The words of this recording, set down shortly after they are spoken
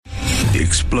The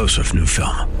explosive new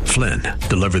film, Flynn,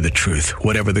 deliver the truth,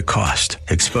 whatever the cost,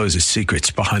 exposes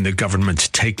secrets behind the government's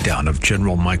takedown of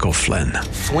General Michael Flynn.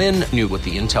 Flynn knew what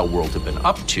the intel world had been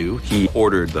up to. He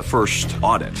ordered the first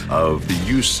audit of the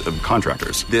use of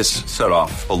contractors. This set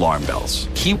off alarm bells.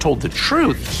 He told the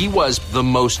truth. He was the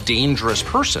most dangerous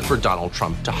person for Donald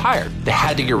Trump to hire. They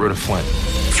had to get rid of Flynn.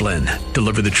 Flynn,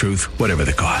 deliver the truth, whatever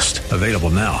the cost. Available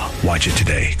now. Watch it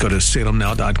today. Go to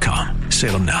salemnow.com.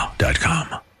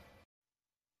 salemnow.com.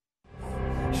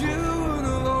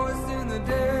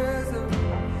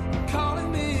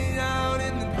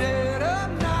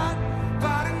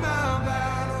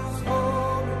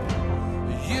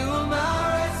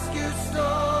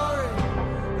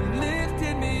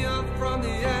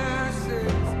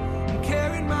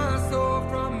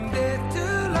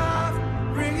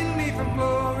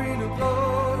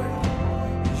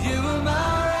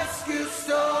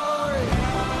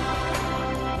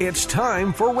 It's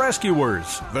time for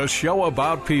Rescuers, the show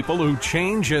about people who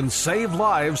change and save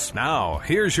lives. Now,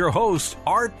 here's your host,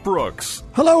 Art Brooks.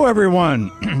 Hello,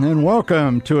 everyone, and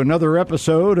welcome to another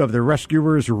episode of the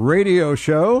Rescuers Radio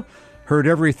Show, heard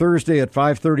every Thursday at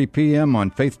 5:30 p.m. on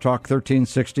Faith Talk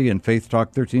 1360 and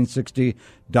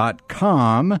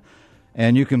faithtalk1360.com.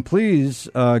 And you can please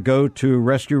go to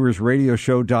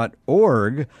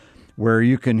rescuersradioshow.org, where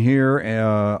you can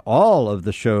hear all of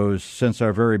the shows since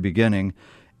our very beginning.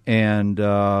 And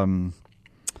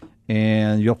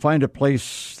you'll find a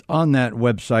place on that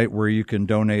website where you can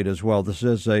donate as well. This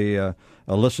is a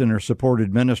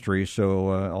listener-supported ministry, so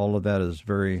all of that is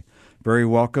very, very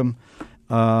welcome.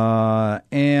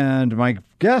 And my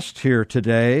guest here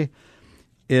today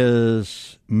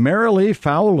is Marilee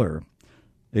Fowler,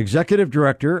 Executive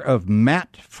Director of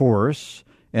Matt Force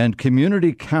and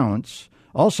Community Counts,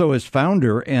 also is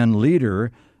founder and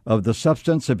leader of the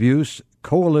Substance Abuse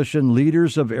Coalition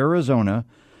Leaders of Arizona.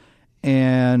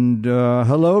 And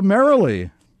hello,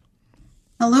 Marilee.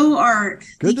 Hello, Art.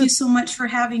 Thank you so much for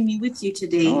having me with you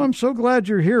today. Oh, I'm so glad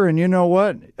you're here. And you know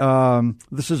what?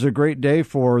 This is a great day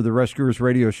for the Rescuers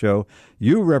Radio Show.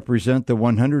 You represent the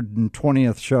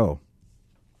 120th show.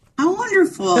 How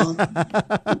wonderful.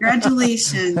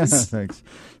 Congratulations. Thanks.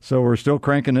 So we're still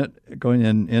cranking it, going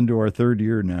into our third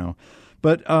year now.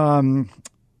 But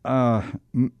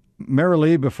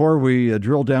Marilee, before we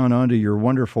drill down onto your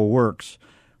wonderful works,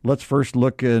 let's first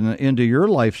look into your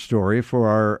life story for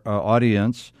our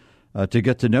audience to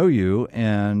get to know you.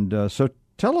 And so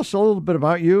tell us a little bit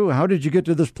about you. How did you get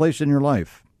to this place in your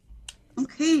life?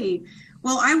 Okay.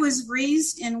 Well, I was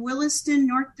raised in Williston,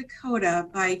 North Dakota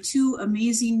by two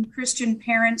amazing Christian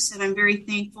parents that I'm very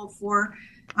thankful for.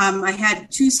 I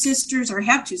had two sisters, or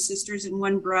have two sisters and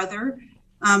one brother.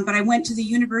 But I went to the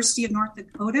University of North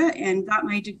Dakota and got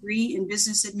my degree in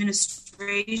business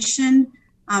administration.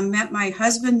 Met my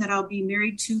husband that I'll be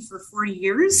married to for 4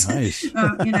 years. Nice.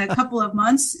 In a couple of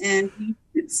months. And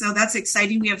so that's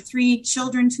exciting. We have 3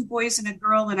 children, 2 boys and a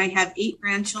girl, and I have 8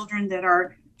 grandchildren that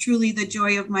are truly the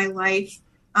joy of my life.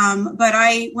 But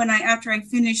after I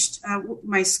finished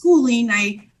my schooling,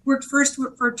 I worked first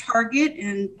for Target,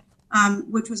 and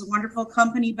which was a wonderful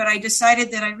company, but I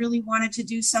decided that I really wanted to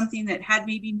do something that had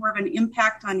maybe more of an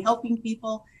impact on helping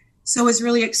people. So I was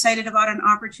really excited about an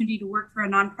opportunity to work for a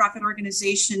nonprofit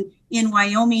organization in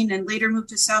Wyoming, and later moved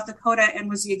to South Dakota and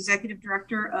was the executive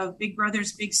director of Big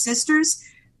Brothers Big Sisters.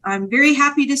 I'm very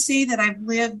happy to say that I've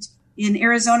lived in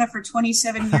Arizona for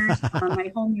 27 years.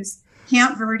 My home is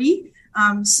Camp Verde.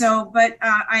 I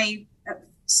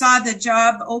saw the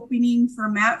job opening for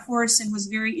Matt Force and was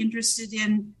very interested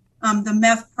in the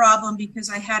meth problem, because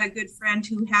I had a good friend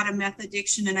who had a meth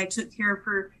addiction, and I took care of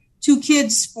her 2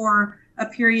 kids for a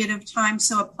period of time.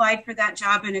 So applied for that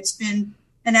job, and it's been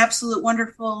an absolute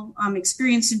wonderful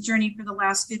experience and journey for the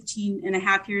last 15 and a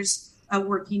half years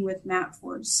working with Matt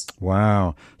Force.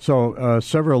 Wow. So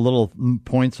several little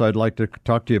points I'd like to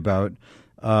talk to you about.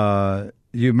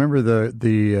 You remember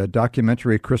the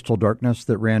documentary Crystal Darkness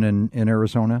that ran in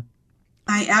Arizona?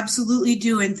 I absolutely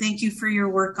do, and thank you for your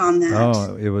work on that.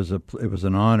 Oh, it was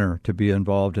an honor to be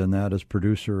involved in that as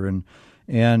producer, and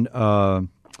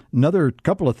another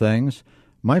couple of things.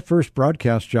 My first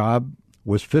broadcast job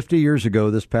was 50 years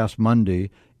ago this past Monday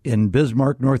in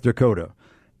Bismarck, North Dakota.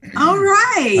 All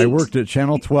right. I worked at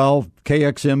Channel 12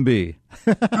 KXMB.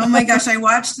 Oh my gosh, I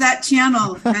watched that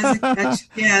channel.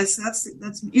 Yes,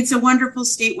 it's a wonderful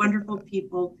state, wonderful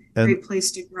people, great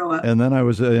place to grow up. And then I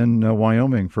was in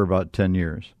Wyoming for about 10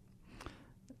 years.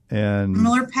 And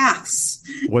similar paths.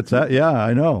 What's that? Yeah,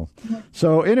 I know.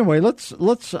 So anyway, let's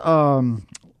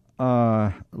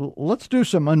do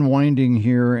some unwinding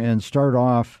here and start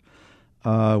off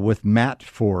with Matt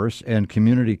Force and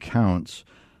Community Counts.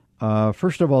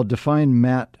 First of all, define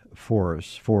MAT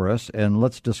for us, and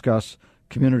let's discuss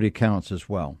community counts as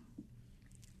well.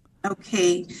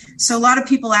 Okay, so a lot of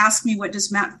people ask me, what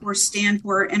does MAT Force stand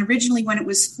for? And originally, when it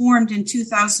was formed in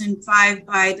 2005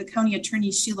 by the County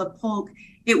Attorney Sheila Polk,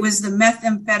 it was the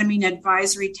Methamphetamine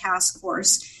Advisory Task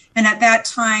Force. And at that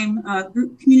time,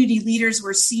 community leaders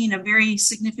were seeing a very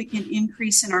significant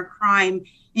increase in our crime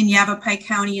in Yavapai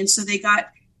County. And so they got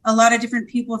a lot of different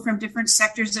people from different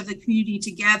sectors of the community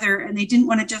together, and they didn't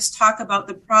want to just talk about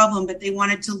the problem, but they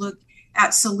wanted to look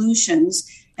at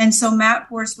solutions. And so MAT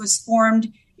Force was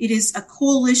formed. It is a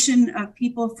coalition of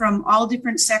people from all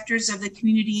different sectors of the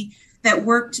community that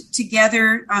worked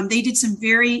together. They did some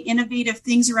very innovative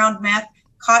things around meth.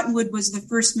 Cottonwood was the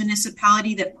first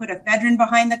municipality that put ephedrine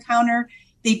behind the counter.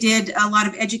 They did a lot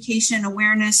of education and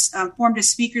awareness, formed a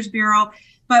speakers bureau.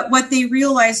 But what they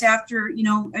realized after,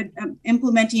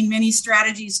 implementing many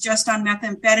strategies just on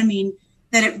methamphetamine,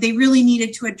 that they really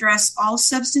needed to address all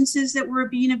substances that were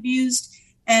being abused.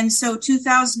 And so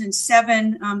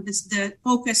 2007, the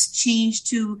focus changed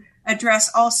to address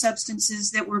all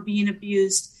substances that were being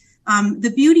abused.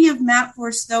 The beauty of MAT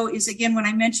Force, though, is, again, when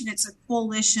I mentioned it's a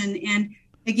coalition, and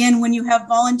again, when you have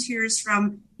volunteers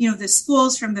from, the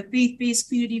schools, from the faith-based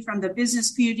community, from the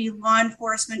business community, law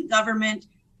enforcement, government,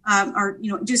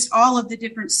 just all of the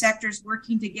different sectors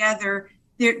working together,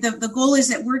 the goal is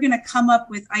that we're going to come up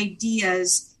with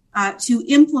ideas to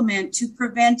implement, to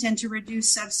prevent, and to reduce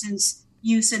substance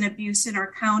use and abuse in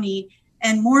our county.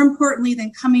 And more importantly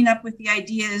than coming up with the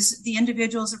ideas, the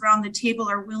individuals around the table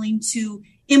are willing to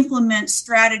implement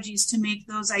strategies to make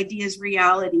those ideas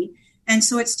reality. And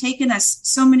so it's taken us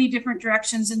so many different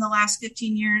directions in the last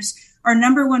 15 years. Our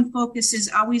number one focus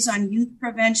is always on youth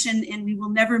prevention, and we will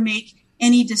never make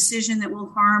any decision that will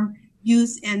harm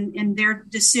youth and their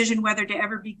decision whether to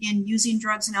ever begin using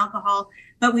drugs and alcohol.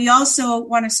 But we also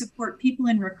want to support people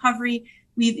in recovery.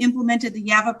 We've implemented the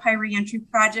Yavapai Reentry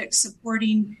Project,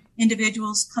 supporting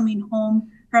individuals coming home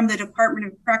from the Department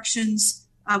of Corrections.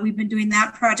 We've been doing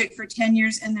that project for 10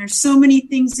 years, and there's so many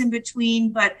things in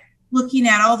between, but looking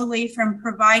at all the way from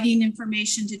providing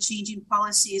information to changing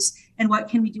policies and what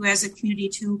can we do as a community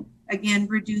to, again,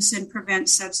 reduce and prevent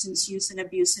substance use and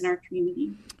abuse in our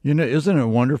community. Isn't it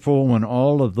wonderful when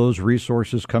all of those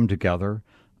resources come together?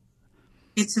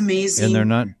 It's amazing.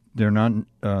 And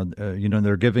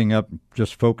they're giving up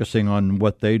just focusing on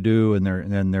what they do and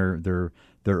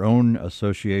their own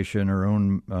association or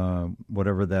own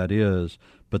whatever that is,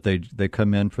 but they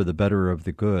come in for the better of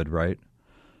the good, right?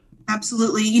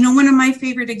 Absolutely. One of my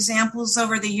favorite examples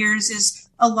over the years is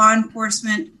a law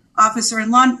enforcement officer,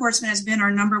 and law enforcement has been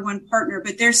our number one partner,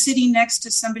 but they're sitting next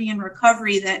to somebody in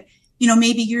recovery that,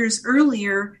 maybe years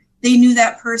earlier, they knew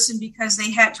that person because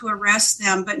they had to arrest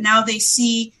them, but now they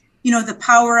see, the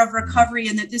power of recovery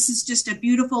and that this is just a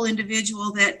beautiful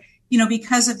individual that,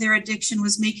 because of their addiction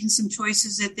was making some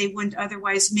choices that they wouldn't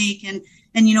otherwise make. And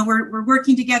we're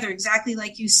working together exactly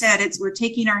like you said. We're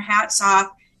taking our hats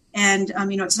off. And,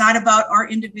 it's not about our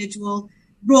individual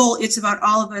role. It's about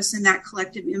all of us and that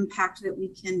collective impact that we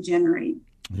can generate.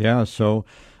 Yeah. So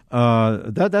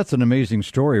that's an amazing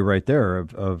story right there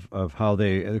of how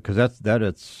they, because that's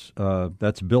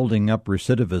building up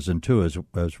recidivism too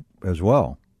as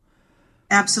well.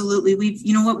 Absolutely.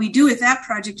 What we do with that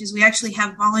project is we actually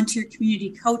have volunteer community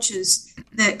coaches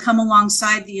that come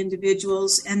alongside the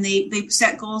individuals, and they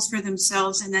set goals for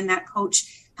themselves, and then that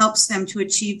coach helps them to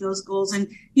achieve those goals. And,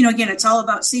 again, it's all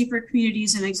about safer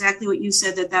communities and exactly what you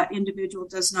said, that individual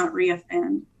does not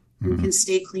reoffend and can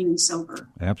stay clean and sober.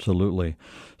 Absolutely.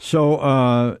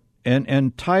 So,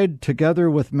 and tied together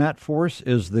with MAT Force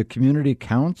is the Community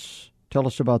Counts. Tell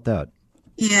us about that.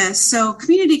 Yes. So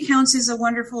Community Counts is a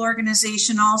wonderful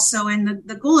organization also. And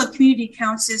the goal of Community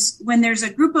Counts is when there's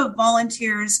a group of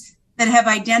volunteers that have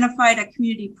identified a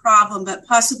community problem, but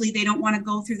possibly they don't want to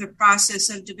go through the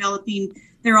process of developing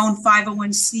their own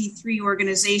 501c3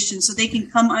 organization. So they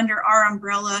can come under our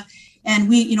umbrella, and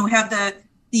we, have the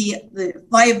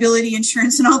liability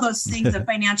insurance and all those things, the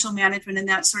financial management and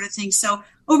that sort of thing. So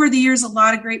over the years, a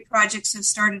lot of great projects have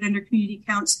started under Community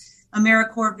Counts.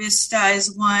 AmeriCorps Vista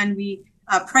is one.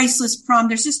 Priceless Prom.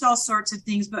 There's just all sorts of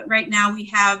things. But right now we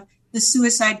have the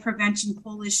Suicide Prevention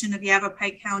Coalition of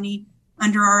Yavapai County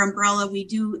under our umbrella. We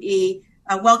do a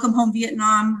Welcome Home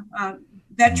Vietnam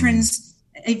veterans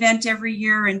event every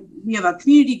year, and we have a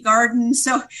community garden.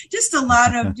 So just a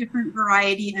lot of different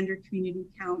variety under Community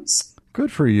Counts.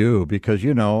 Good for you, because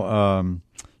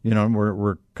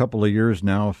we're a couple of years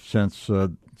now since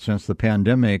the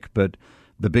pandemic, but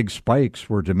the big spikes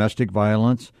were domestic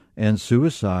violence and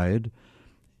suicide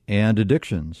and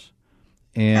addictions.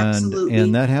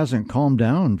 and that hasn't calmed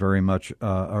down very much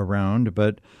around.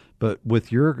 But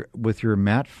with your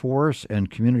MAT Force and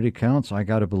community counts, I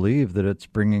got to believe that it's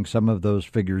bringing some of those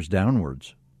figures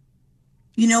downwards.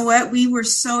 You know what? We were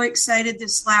so excited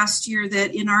this last year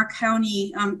that in our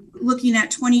county, looking at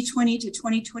 2020 to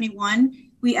 2021,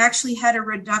 we actually had a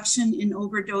reduction in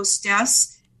overdose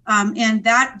deaths. And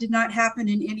that did not happen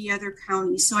in any other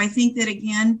county. So I think that,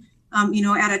 again,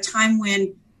 at a time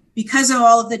when, because of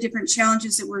all of the different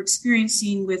challenges that we're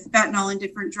experiencing with fentanyl and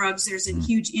different drugs, there's a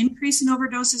huge increase in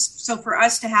overdoses. So for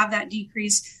us to have that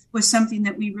decrease was something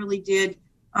that we really did,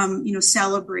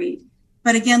 celebrate.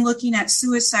 But again, looking at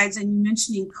suicides and you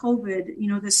mentioning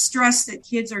COVID, the stress that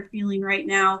kids are feeling right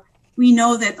now, we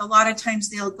know that a lot of times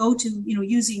they'll go to,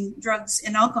 using drugs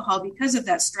and alcohol because of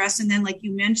that stress. And then, like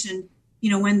you mentioned,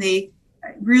 when they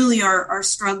really are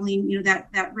struggling,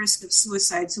 that risk of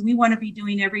suicide. So we want to be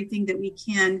doing everything that we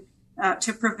can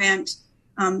to prevent,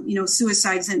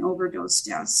 suicides and overdose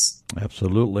deaths.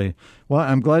 Absolutely. Well,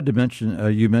 I'm glad to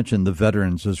mention you mentioned the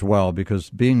veterans as well, because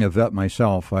being a vet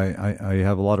myself, I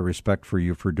have a lot of respect for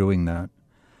you for doing that.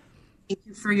 Thank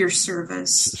you for your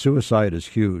service. Suicide is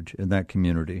huge in that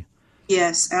community.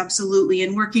 Yes, absolutely.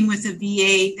 And working with the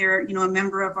VA, they're, a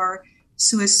member of our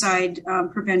Suicide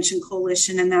Prevention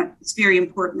Coalition, and that it's very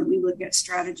important that we look at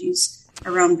strategies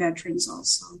around veterans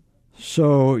also.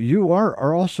 So you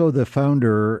are also the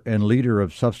founder and leader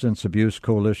of Substance Abuse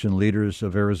Coalition Leaders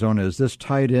of Arizona. Is this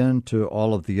tied in to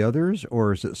all of the others,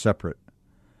 or is it separate?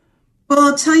 Well,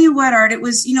 I'll tell you what, Art, it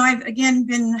was, I've, again,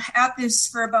 been at this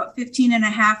for about 15 and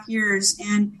a half years,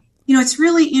 and it's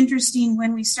really interesting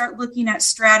when we start looking at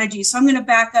strategy. So I'm going to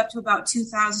back up to about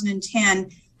 2010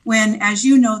 when, as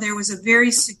you know, there was a very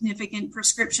significant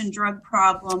prescription drug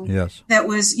problem. Yes. That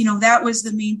was, that was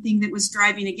the main thing that was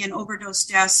driving, again, overdose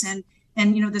deaths and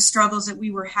the struggles that we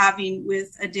were having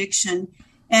with addiction.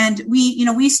 And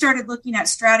we started looking at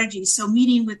strategies. So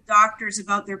meeting with doctors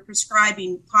about their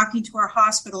prescribing, talking to our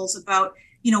hospitals about,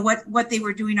 what they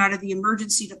were doing out of the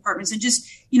emergency departments, and just,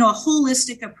 a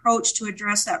holistic approach to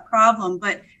address that problem.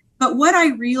 But what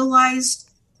I realized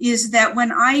is that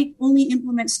when I only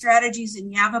implement strategies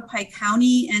in Yavapai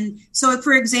County, and so,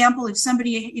 for example, if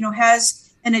somebody,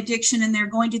 has an addiction and they're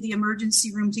going to the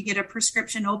emergency room to get a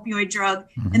prescription opioid drug,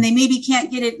 and they maybe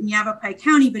can't get it in Yavapai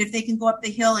County, but if they can go up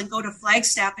the hill and go to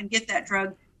Flagstaff and get that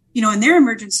drug, in their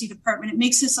emergency department, it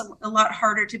makes this a lot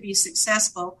harder to be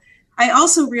successful. I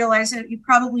also realized that you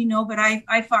probably know, but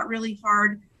I fought really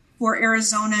hard for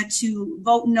Arizona to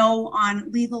vote no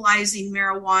on legalizing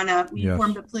marijuana. We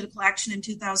formed a political action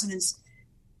committee,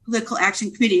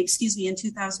 in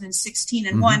 2016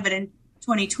 and won, but in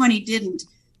 2020 didn't.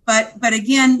 But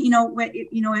again,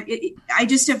 I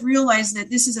just have realized that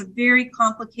this is a very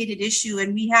complicated issue,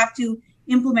 and we have to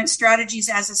implement strategies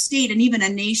as a state and even a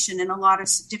nation in a lot of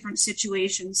different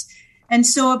situations. And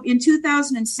so in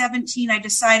 2017, I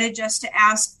decided just to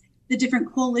ask the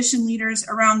different coalition leaders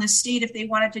around the state if they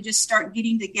wanted to just start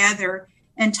getting together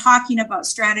and talking about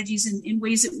strategies in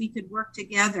ways that we could work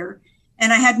together.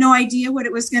 And I had no idea what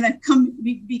it was going to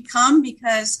become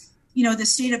because, the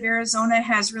state of Arizona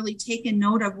has really taken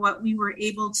note of what we were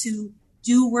able to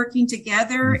do working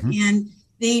together. And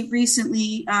they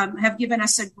recently have given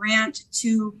us a grant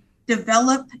to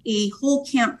develop a whole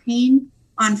campaign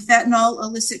on fentanyl,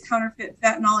 illicit counterfeit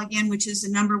fentanyl, again, which is the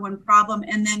number one problem,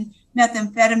 and then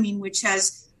methamphetamine, which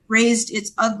has raised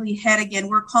its ugly head again.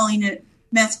 We're calling it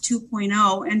meth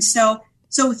 2.0. And so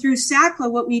through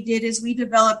SACLA, what we did is we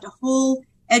developed a whole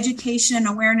education and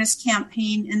awareness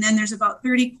campaign, and then there's about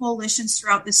 30 coalitions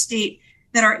throughout the state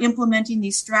that are implementing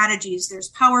these strategies.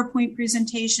 There's PowerPoint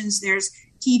presentations, there's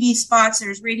TV spots,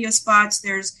 there's radio spots,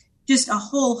 there's just a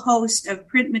whole host of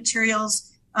print materials,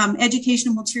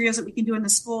 educational materials that we can do in the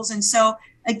schools. And so,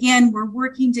 again, we're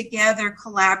working together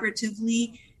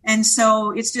collaboratively. And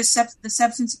so it's just the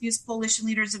Substance Abuse Coalition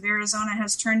Leaders of Arizona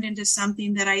has turned into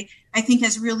something that I think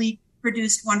has really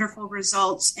produced wonderful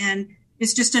results. And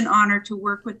it's just an honor to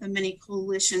work with the many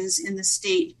coalitions in the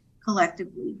state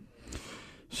collectively.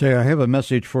 Say, I have a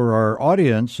message for our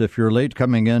audience. If you're late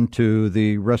coming into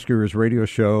the Rescuers Radio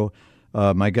Show,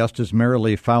 my guest is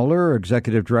Marilee Fowler,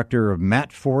 Executive Director of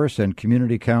MAT Force and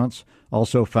Community Counts,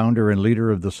 also founder and leader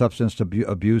of the Substance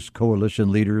Abuse Coalition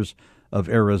Leaders of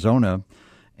Arizona.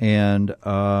 And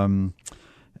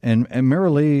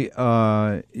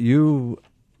Marilee, you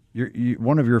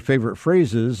one of your favorite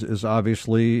phrases is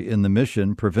obviously in the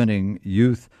mission, preventing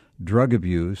youth drug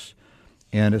abuse.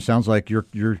 And it sounds like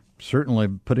you're certainly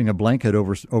putting a blanket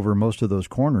over most of those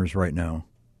corners right now.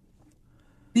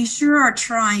 We sure are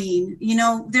trying.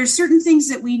 There's certain things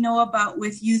that we know about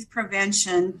with youth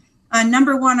prevention.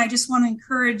 Number one, I just want to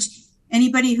encourage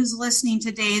anybody who's listening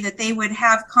today that they would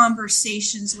have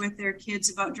conversations with their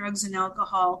kids about drugs and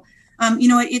alcohol.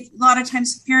 A lot of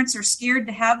times parents are scared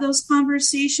to have those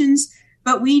conversations,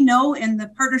 but we know, and the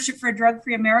Partnership for a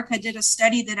Drug-Free America did a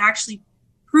study that actually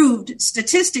proved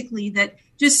statistically that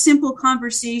just simple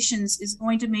conversations is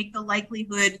going to make the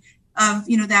likelihood of,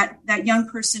 that young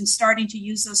person starting to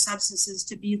use those substances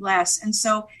to be less. And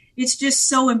so it's just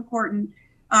so important,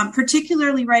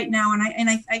 particularly right now. And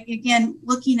I again,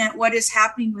 looking at what is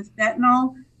happening with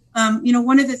fentanyl,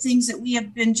 one of the things that we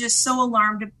have been just so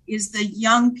alarmed is the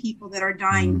young people that are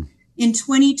dying. In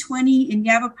 2020, in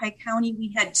Yavapai County,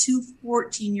 we had 2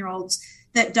 14-year-olds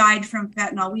that died from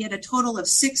fentanyl. We had a total of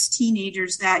 6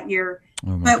 teenagers that year.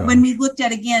 But when we looked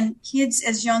at, again, kids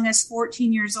as young as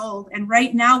 14 years old, and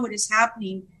right now what is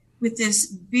happening with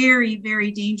this very,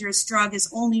 very dangerous drug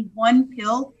is only one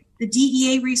pill. The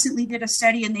DEA recently did a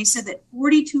study, and they said that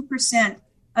 42%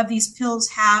 of these pills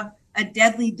have a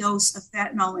deadly dose of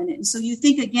fentanyl in it. And so you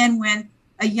think, again, when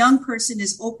a young person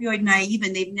is opioid naive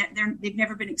and they've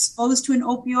never been exposed to an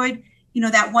opioid,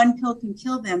 that one pill can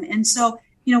kill them. And so,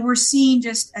 we're seeing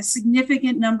just a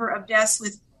significant number of deaths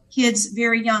with kids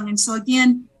very young. And so,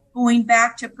 again, going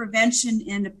back to prevention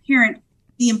and a parent,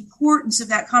 the importance of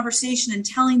that conversation and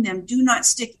telling them, do not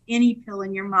stick any pill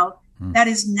in your mouth. That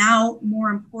is now more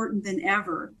important than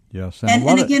ever. Yes.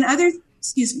 And again,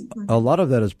 excuse me. A lot of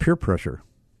that is peer pressure.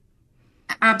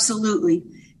 Absolutely.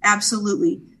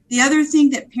 Absolutely. The other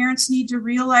thing that parents need to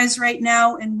realize right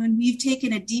now, and when we've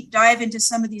taken a deep dive into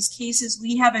some of these cases,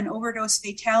 we have an overdose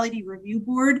fatality review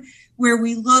board where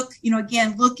we look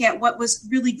at what was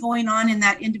really going on in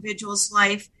that individual's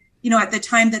life, at the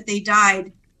time that they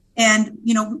died. And,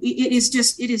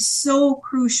 it is so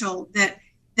crucial that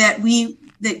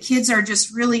kids are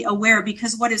just really aware,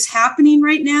 because what is happening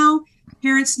right now,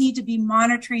 parents need to be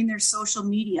monitoring their social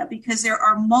media, because there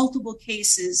are multiple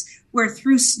cases where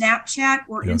through Snapchat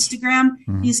or Instagram,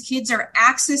 these kids are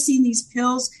accessing these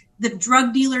pills. The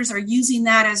drug dealers are using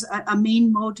that as a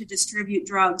main mode to distribute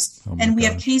drugs. And we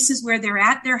have cases where they're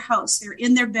at their house, they're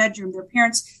in their bedroom, their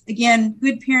parents, again,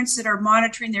 good parents that are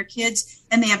monitoring their kids,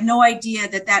 and they have no idea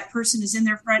that person is in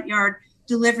their front yard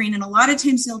delivering. And a lot of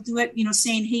times they'll do it,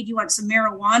 saying, hey, do you want some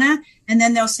marijuana? And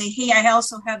then they'll say, hey, I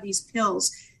also have these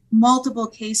pills. Multiple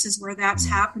cases where that's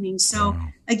happening. So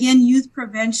again, youth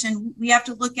prevention, we have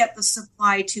to look at the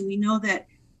supply too. We know that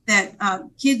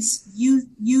kids' youth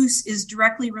use is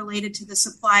directly related to the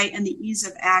supply and the ease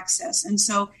of access. And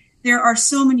so there are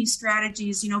so many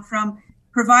strategies, from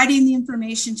providing the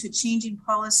information to changing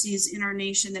policies in our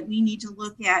nation that we need to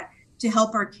look at to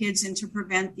help our kids and to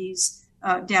prevent these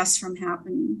deaths from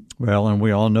happening. Well, and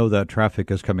we all know that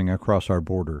traffic is coming across our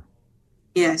border.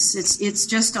 Yes, it's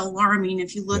just alarming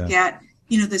if you look at,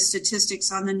 the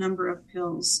statistics on the number of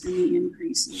pills and the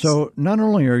increases. So not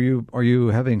only are you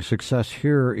having success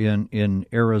here in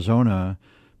Arizona,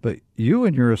 but you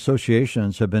and your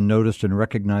associations have been noticed and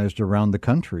recognized around the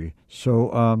country.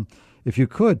 So if you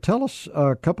could, tell us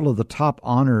a couple of the top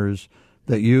honors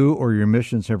that you or your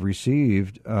missions have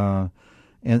received. And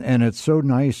it's so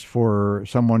nice for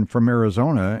someone from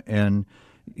Arizona, and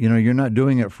you're not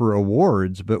doing it for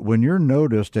awards, but when you're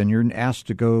noticed and you're asked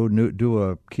to go do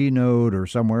a keynote or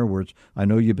somewhere where I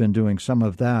know you've been doing some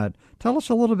of that, tell us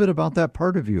a little bit about that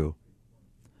part of you.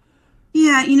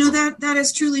 Yeah, that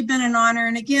has truly been an honor.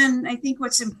 And again, I think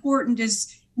what's important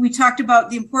is we talked about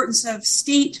the importance of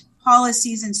state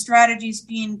policies and strategies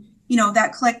being,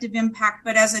 that collective impact.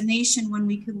 But as a nation, when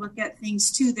we can look at things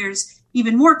too, there's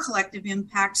even more collective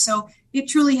impact. So it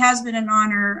truly has been an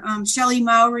honor. Shelley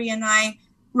Mowry and I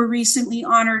were recently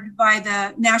honored by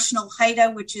the National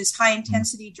HIDTA, which is High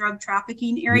Intensity Drug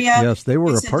Trafficking Area. Yes, they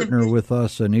were a partner with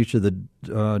us in each of the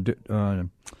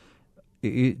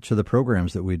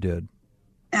programs that we did.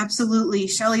 Absolutely,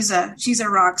 she's a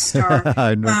rock star.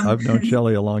 I've known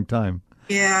Shelley a long time.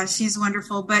 Yeah, she's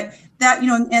wonderful. But that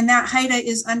and that HIDTA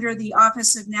is under the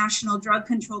Office of National Drug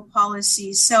Control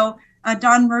Policy. So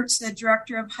Don Mertz, the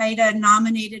director of HIDTA,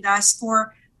 nominated us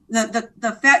for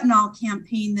the fentanyl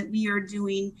campaign that we are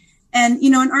doing. And,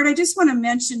 and Art, I just want to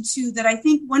mention too, that I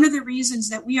think one of the reasons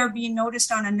that we are being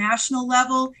noticed on a national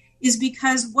level is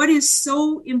because what is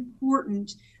so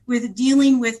important with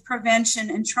dealing with prevention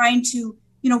and trying to,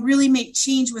 really make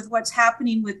change with what's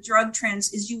happening with drug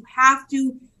trends is you have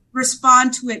to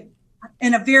respond to it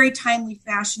in a very timely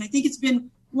fashion. I think it's been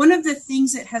one of the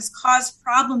things that has caused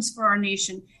problems for our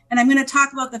nation. And I'm going to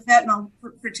talk about the fentanyl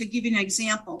to give you an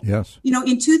example. Yes.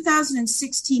 In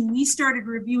 2016, we started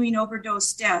reviewing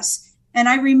overdose deaths. And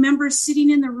I remember sitting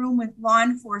in the room with law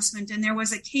enforcement, and there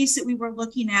was a case that we were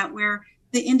looking at where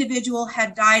the individual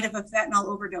had died of a fentanyl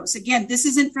overdose. Again, this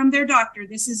isn't from their doctor.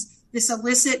 This is this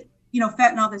illicit,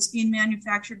 fentanyl that's being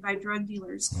manufactured by drug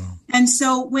dealers. Wow. And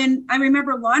so when I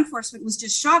remember law enforcement was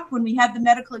just shocked when we had the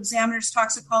medical examiner's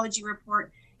toxicology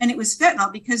report and it was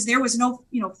fentanyl, because there was no,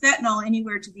 fentanyl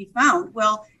anywhere to be found.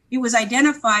 Well, it was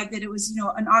identified that it was,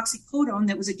 an oxycodone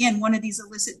that was, again, one of these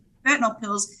illicit fentanyl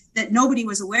pills that nobody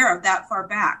was aware of that far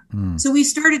back. So we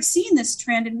started seeing this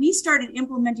trend, and we started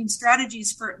implementing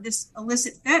strategies for this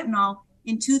illicit fentanyl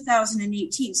in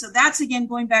 2018. So that's, again,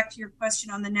 going back to your question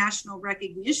on the national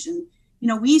recognition.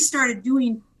 We started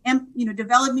doing,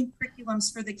 developing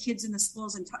curriculums for the kids in the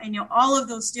schools and all of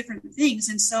those different things.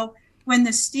 And so when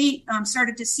the state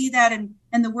started to see that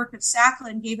and the work of SACLA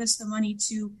and gave us the money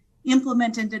to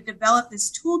implement and to develop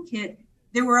this toolkit,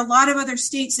 there were a lot of other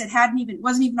states that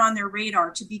wasn't even on their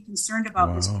radar to be concerned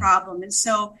about this problem. And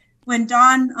so when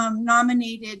Dawn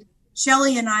nominated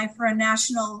Shelley and I for a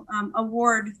national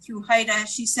award through HIDA,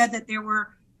 she said that there were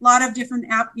a lot of different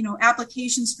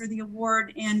applications for the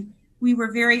award, and we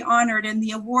were very honored. And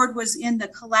the award was in the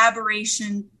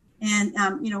collaboration and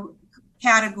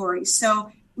category.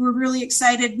 So we were really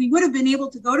excited. We would have been able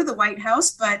to go to the White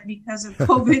House, but because of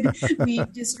COVID, we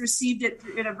just received it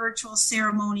in a virtual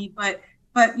ceremony. But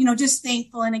just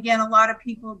thankful. And again, a lot of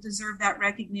people deserve that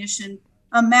recognition.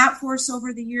 MAPForce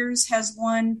over the years has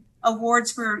won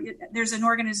awards there's an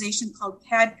organization called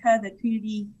CADCA, the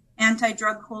Community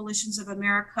Anti-Drug Coalitions of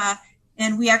America.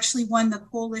 And we actually won the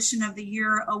Coalition of the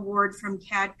Year award from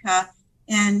CADCA.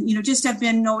 And, just have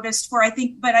been noticed for, it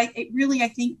think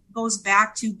goes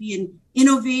back to being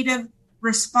innovative,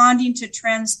 responding to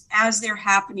trends as they're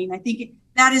happening. I think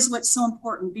that is what's so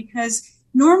important, because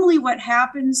normally what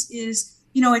happens is,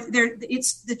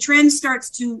 the trend starts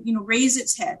to, raise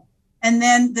its head. And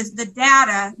then the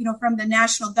data, from the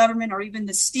national government or even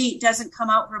the state doesn't come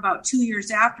out for about 2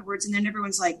 years afterwards. And then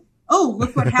everyone's like, oh,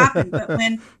 look what happened. But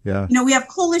when, we have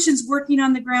coalitions working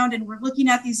on the ground and we're looking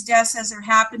at these deaths as they're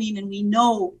happening and we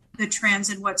know the trends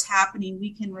and what's happening,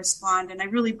 we can respond. And I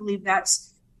really believe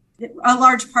that's a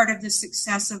large part of the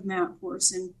success of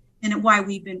MAPForce and why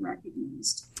we've been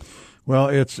recognized. Well,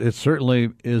 it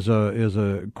certainly is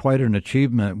a quite an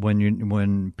achievement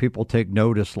when people take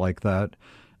notice like that.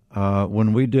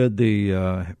 When we did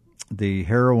the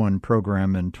heroin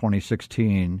program in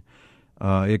 2016,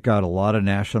 it got a lot of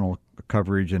national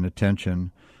coverage and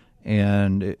attention,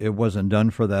 and it wasn't done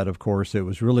for that, of course. It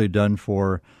was really done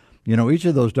for, each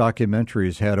of those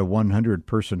documentaries had a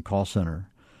 100-person call center,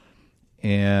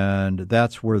 and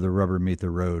that's where the rubber meet the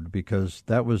road, because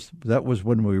that was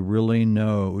when we really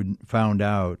found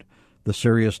out the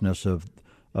seriousness of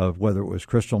whether it was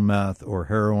crystal meth or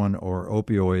heroin or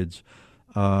opioids.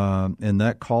 In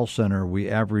that call center, we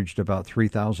averaged about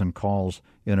 3,000 calls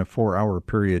in a 4-hour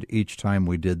period each time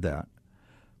we did that.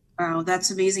 Wow, that's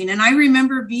amazing. And I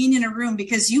remember being in a room,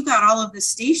 because you got all of the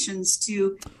stations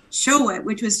to show it,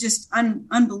 which was just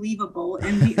unbelievable.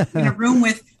 And we, in a room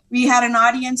we had an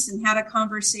audience and had a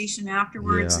conversation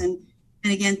afterwards. Yeah.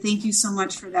 And again, thank you so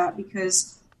much for that,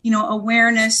 because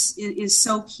awareness is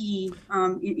so key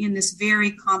in this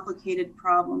very complicated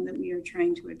problem that we are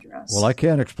trying to address. Well, I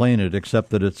can't explain it except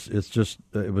that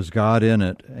it was God in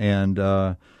it, and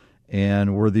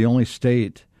we're the only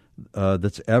state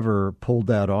that's ever pulled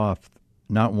that off,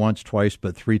 not once, twice,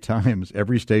 but 3 times.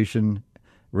 Every station,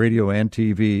 radio and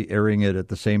TV, airing it at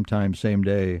the same time, same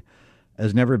day,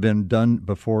 has never been done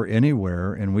before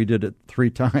anywhere, and we did it 3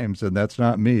 times, and that's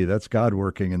not me. That's God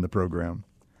working in the program.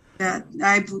 Yeah,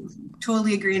 I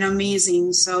totally agree, and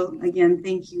amazing. So, again,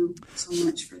 thank you so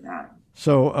much for that.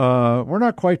 So we're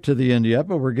not quite to the end yet,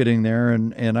 but we're getting there,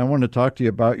 and I want to talk to you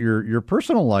about your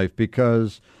personal life,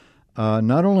 because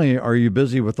not only are you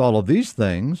busy with all of these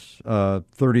things,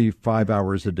 35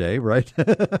 hours a day, right?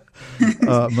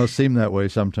 Must seem that way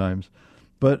sometimes.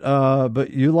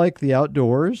 But you like the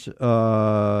outdoors.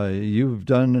 You've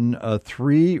done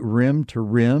 3 rim to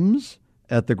rims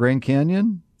at the Grand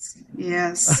Canyon.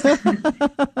 Yes. That's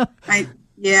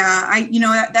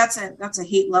a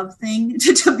hate-love thing,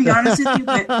 to be honest with you.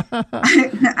 But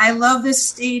I love this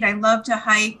state. I love to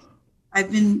hike.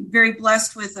 I've been very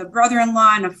blessed with a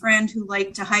brother-in-law and a friend who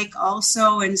like to hike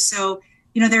also. And so,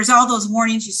 there's all those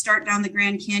warnings. You start down the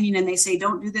Grand Canyon and they say,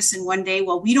 don't do this in one day.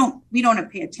 Well, we don't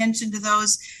pay attention to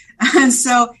those. And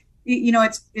so,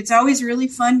 it's always really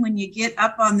fun when you get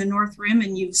up on the North Rim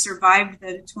and you've survived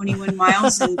the 21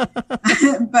 miles. And,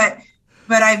 but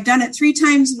I've done it 3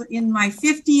 times in my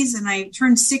 50s, and I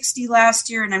turned 60 last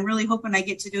year, and I'm really hoping I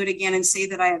get to do it again and say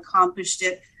that I accomplished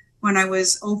it when I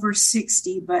was over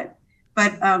 60. But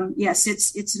But yes,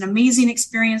 it's an amazing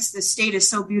experience. The state is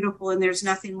so beautiful, and there's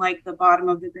nothing like the bottom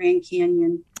of the Grand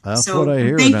Canyon. That's so what I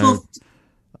hear. Thankful.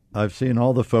 I've seen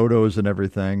all the photos and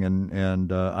everything,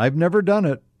 and I've never done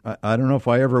it. I don't know if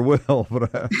I ever will,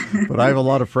 but I have a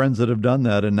lot of friends that have done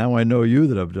that, and now I know you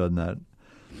that have done that.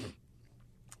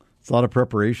 It's a lot of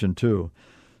preparation too.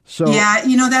 So yeah,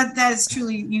 that is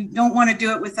truly, you don't want to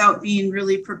do it without being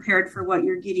really prepared for what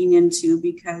you're getting into,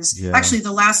 because actually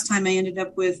the last time I ended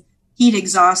up with heat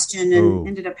exhaustion and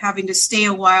ended up having to stay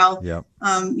a while,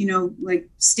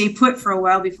 stay put for a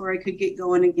while before I could get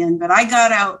going again. But I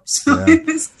got out. So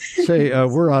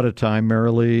we're out of time,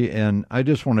 Marilee, and I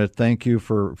just want to thank you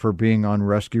for being on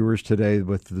Rescuers today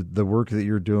with the work that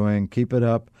you're doing. Keep it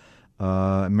up.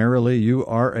 Marilee, you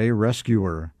are a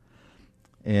rescuer.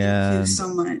 And thank you so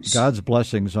much. God's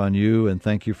blessings on you, and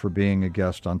thank you for being a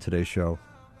guest on today's show.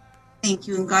 Thank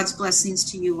you, and God's blessings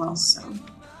to you also.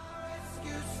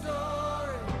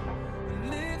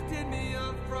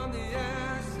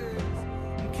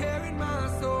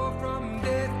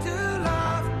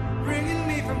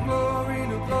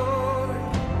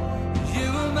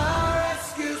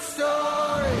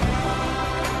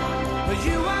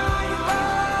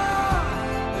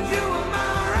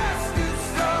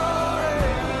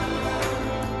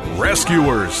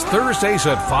 Rescuers, Thursdays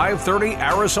at 5:30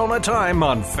 Arizona time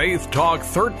on Faith Talk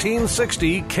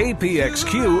 1360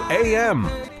 KPXQ AM.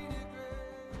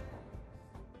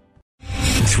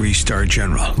 3-star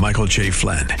General Michael J.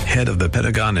 Flynn, head of the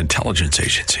Pentagon Intelligence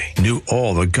Agency, knew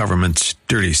all the government's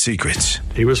dirty secrets.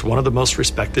 He was one of the most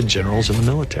respected generals in the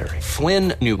military.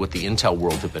 Flynn knew what the intel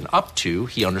world had been up to.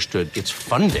 He understood its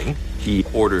funding. He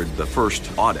ordered the first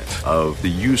audit of the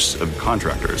use of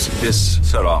contractors. This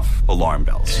set off alarm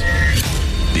bells.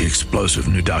 The explosive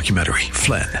new documentary,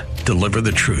 Flynn, Deliver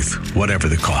the Truth, Whatever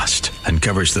the Cost,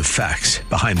 uncovers the facts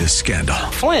behind this scandal.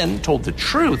 Flynn told the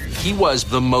truth. He was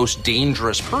the most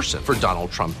dangerous person for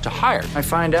Donald Trump to hire. I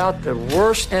find out the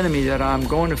worst enemy that I'm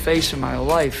going to face in my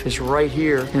life is right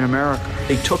here in America.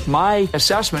 They took my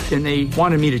assessment and they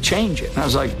wanted me to change it. And I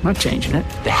was like, I'm not changing it.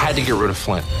 They had to get rid of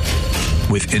Flynn.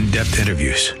 With in-depth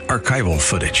interviews, archival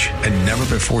footage, and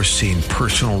never-before-seen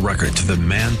personal records of the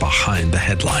man behind the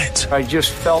headlines. I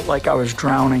just felt like I was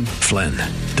drowning. Flynn,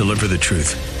 Deliver the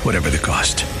Truth, Whatever the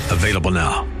Cost. Available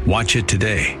now. Watch it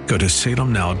today. Go to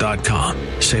salemnow.com.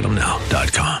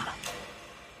 salemnow.com.